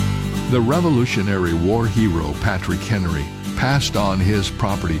The Revolutionary War hero Patrick Henry passed on his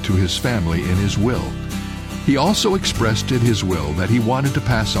property to his family in his will. He also expressed in his will that he wanted to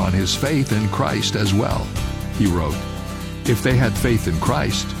pass on his faith in Christ as well. He wrote, "If they had faith in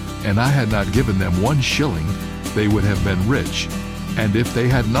Christ, and I had not given them 1 shilling, they would have been rich. And if they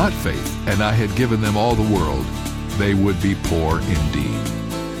had not faith, and I had given them all the world, they would be poor indeed."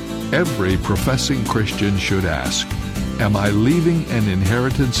 Every professing Christian should ask, am I leaving an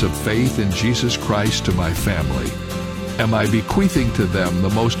inheritance of faith in Jesus Christ to my family? Am I bequeathing to them the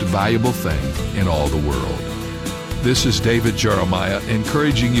most valuable thing in all the world? This is David Jeremiah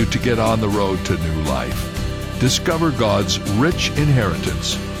encouraging you to get on the road to new life. Discover God's rich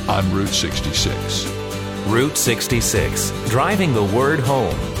inheritance on Route 66. Route 66, driving the word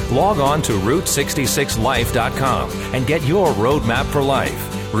home. Log on to Route66Life.com and get your roadmap for life.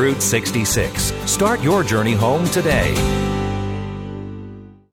 Route 66. Start your journey home today.